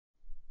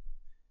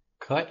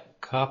Cut,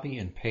 copy,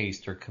 and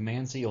paste are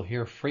commands that you'll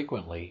hear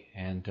frequently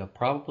and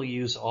probably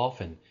use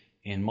often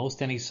in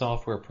most any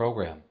software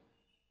program.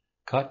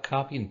 Cut,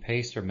 copy, and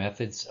paste are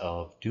methods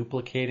of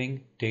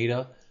duplicating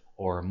data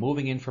or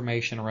moving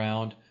information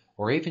around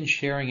or even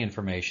sharing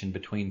information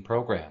between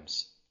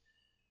programs.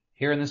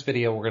 Here in this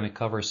video we're going to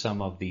cover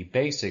some of the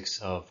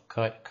basics of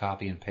cut,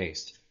 copy, and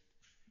paste.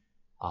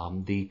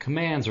 The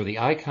commands or the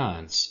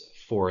icons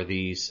for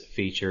these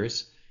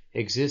features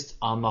exist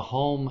on the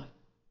Home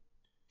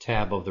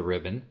tab of the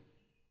ribbon.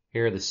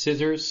 Here the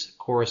scissors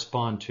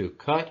correspond to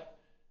cut,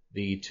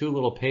 the two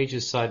little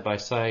pages side by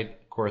side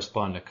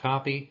correspond to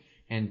copy,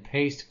 and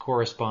paste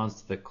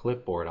corresponds to the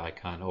clipboard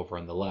icon over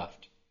on the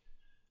left.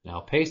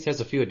 Now paste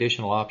has a few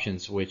additional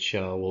options which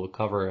we'll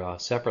cover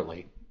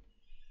separately.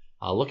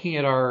 Looking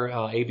at our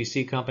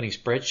ABC company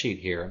spreadsheet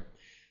here,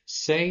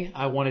 say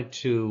I wanted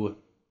to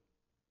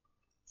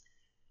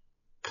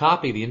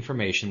copy the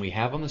information we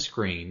have on the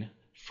screen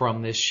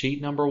from this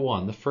sheet number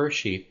 1, the first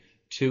sheet,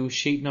 to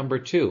sheet number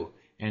 2,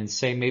 and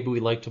say maybe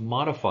we'd like to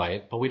modify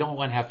it, but we don't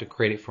want to have to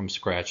create it from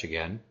scratch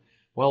again.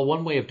 Well,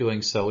 one way of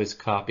doing so is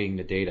copying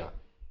the data.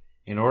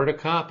 In order to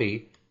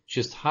copy,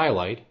 just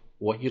highlight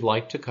what you'd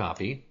like to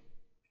copy.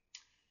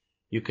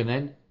 You can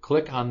then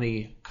click on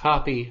the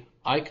copy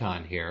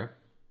icon here.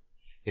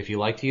 If you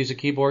like to use a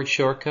keyboard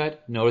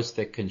shortcut, notice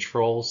that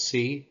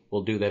Control-C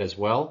will do that as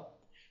well.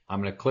 I'm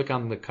going to click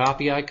on the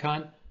copy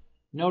icon.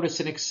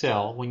 Notice in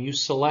Excel, when you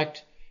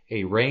select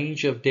a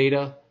range of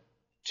data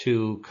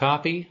to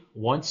copy,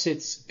 once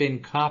it's been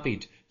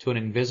copied to an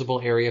invisible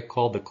area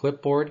called the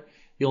clipboard,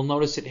 you'll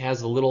notice it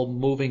has a little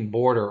moving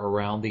border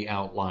around the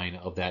outline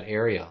of that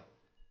area.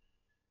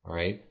 All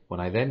right. When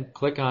I then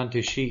click on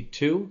to sheet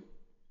 2,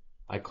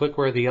 I click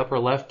where the upper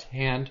left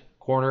hand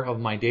corner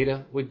of my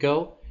data would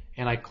go,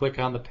 and I click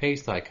on the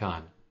paste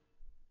icon.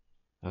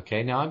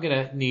 Okay, now I'm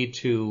going to need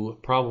to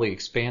probably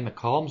expand the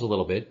columns a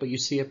little bit, but you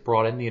see it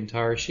brought in the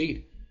entire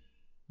sheet.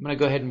 I'm going to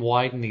go ahead and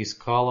widen these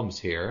columns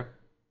here.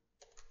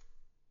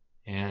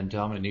 And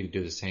I'm going to need to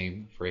do the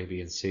same for A,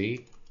 B, and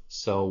C.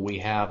 So we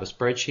have a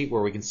spreadsheet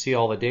where we can see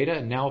all the data.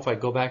 And now if I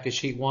go back to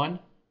sheet 1,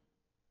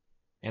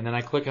 and then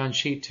I click on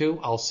sheet 2,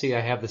 I'll see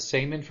I have the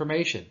same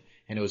information.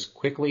 And it was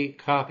quickly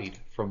copied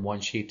from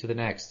one sheet to the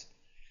next.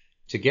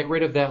 To get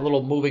rid of that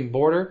little moving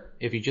border,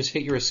 if you just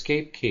hit your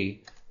escape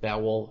key,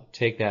 that will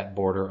take that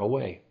border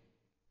away.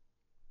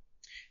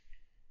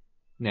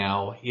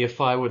 Now,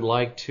 if I would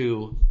like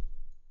to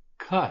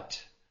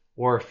cut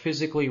or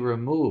physically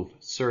remove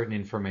certain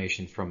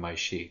information from my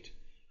sheet,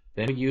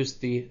 then we use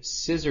the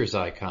scissors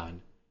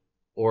icon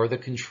or the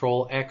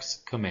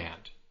Control-X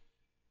command.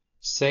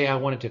 Say I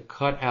wanted to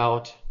cut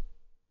out,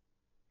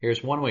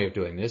 here's one way of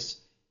doing this,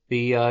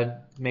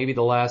 maybe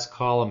the last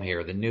column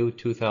here, the new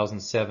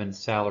 2007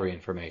 salary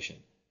information.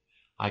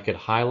 I could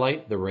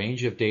highlight the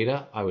range of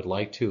data I would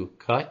like to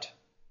cut,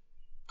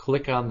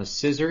 click on the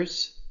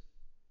scissors.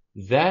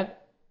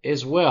 That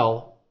as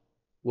well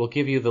will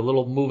give you the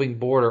little moving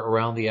border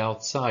around the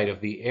outside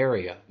of the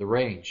area, the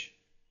range.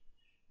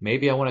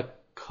 Maybe I want to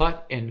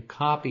cut and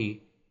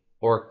copy,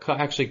 or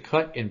actually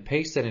cut and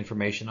paste that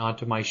information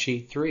onto my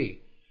sheet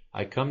 3.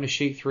 I come to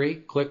sheet 3,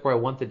 click where I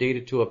want the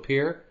data to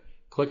appear,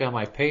 click on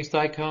my paste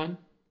icon.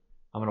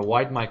 I'm going to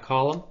widen my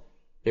column.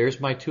 There's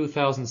my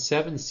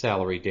 2007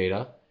 salary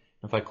data.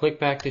 If I click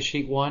back to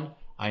sheet 1,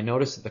 I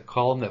notice that the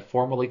column that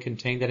formerly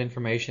contained that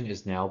information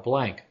is now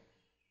blank.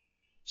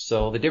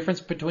 So the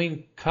difference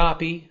between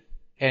copy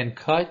and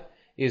cut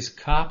is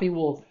copy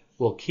will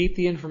keep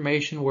the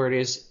information where it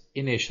is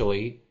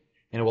initially,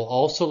 and it will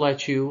also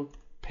let you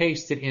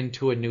paste it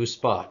into a new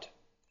spot.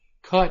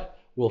 Cut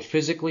will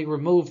physically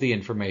remove the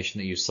information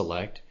that you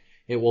select.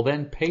 It will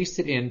then paste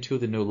it into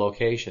the new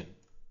location.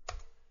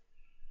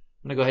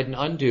 I'm going to go ahead and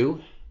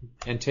undo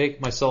and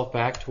take myself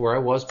back to where I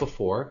was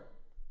before.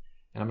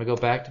 And I'm going to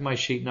go back to my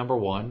sheet number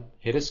 1,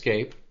 hit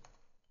escape.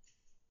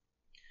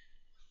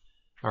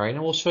 All right,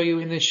 and we'll show you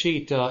in this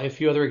sheet a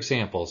few other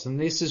examples. And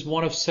this is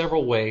one of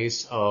several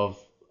ways of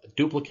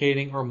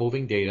duplicating or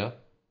moving data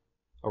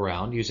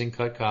around using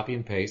cut, copy,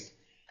 and paste.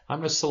 I'm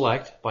going to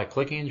select by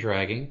clicking and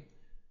dragging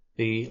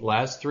the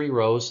last 3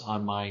 rows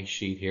on my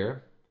sheet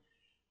here.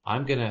 I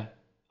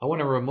want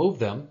to remove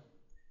them,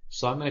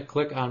 so I'm going to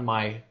click on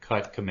my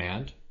cut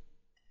command.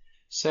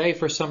 Say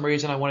for some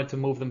reason I wanted to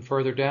move them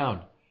further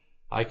down.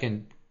 I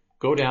can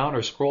go down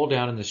or scroll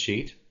down in the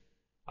sheet.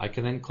 I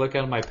can then click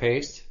on my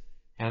paste,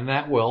 and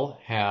that will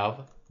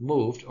have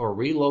moved or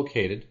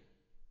relocated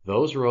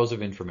those rows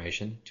of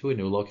information to a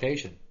new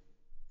location.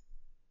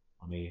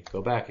 Let me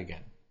go back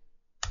again,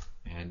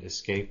 and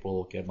escape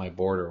will get my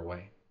border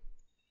away.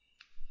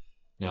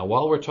 Now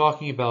while we're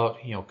talking about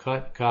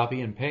cut,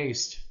 copy, and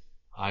paste,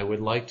 I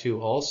would like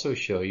to also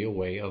show you a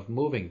way of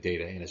moving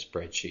data in a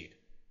spreadsheet.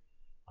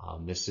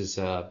 This is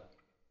a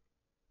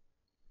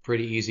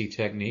pretty easy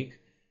technique.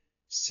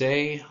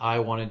 Say I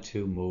wanted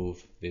to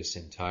move this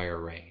entire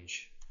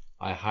range.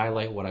 I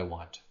highlight what I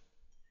want.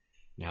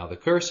 Now the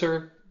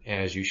cursor,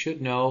 as you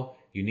should know,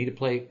 you need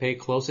to pay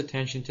close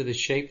attention to the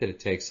shape that it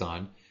takes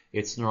on.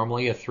 It's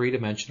normally a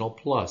three-dimensional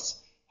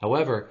plus.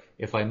 However,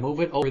 if I move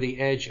it over the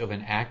edge of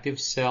an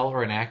active cell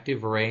or an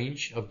active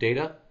range of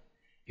data,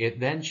 it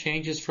then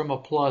changes from a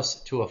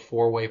plus to a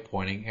four-way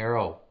pointing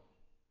arrow.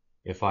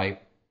 If I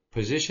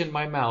position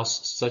my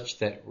mouse such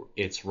that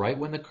it's right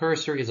when the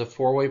cursor is a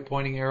four-way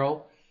pointing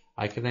arrow,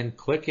 I can then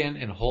click in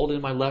and hold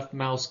in my left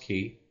mouse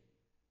key,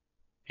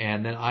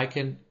 and then I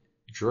can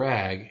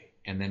drag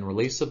and then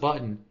release the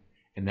button,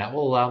 and that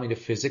will allow me to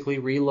physically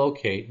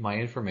relocate my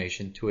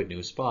information to a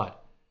new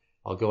spot.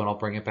 I'll go and I'll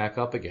bring it back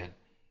up again.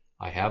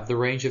 I have the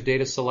range of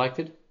data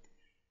selected.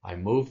 I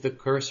move the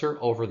cursor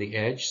over the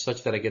edge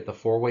such that I get the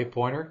four-way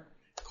pointer,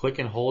 click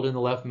and hold in the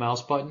left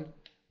mouse button,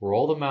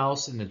 roll the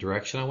mouse in the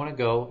direction I want to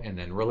go, and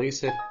then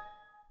release it.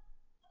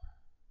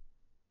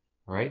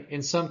 All right.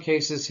 In some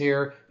cases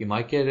here, you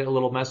might get a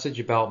little message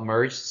about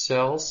merged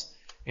cells.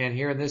 And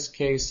here in this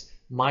case,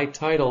 my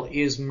title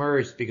is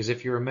merged because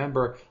if you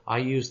remember, I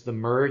used the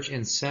merge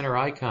and center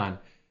icon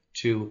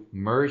to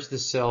merge the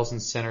cells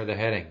and center the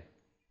heading.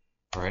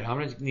 All right. I'm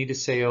going to need to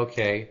say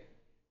OK.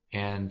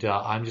 And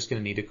I'm just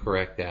going to need to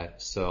correct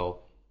that.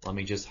 So let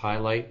me just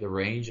highlight the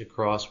range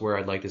across where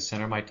I'd like to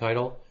center my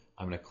title.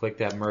 I'm going to click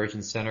that merge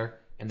and center,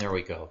 and there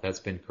we go.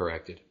 That's been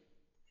corrected.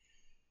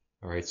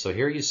 All right, so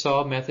here you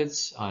saw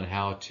methods on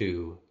how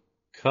to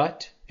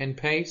cut and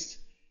paste,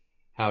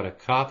 how to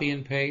copy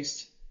and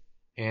paste,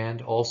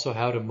 and also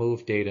how to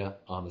move data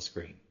on the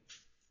screen.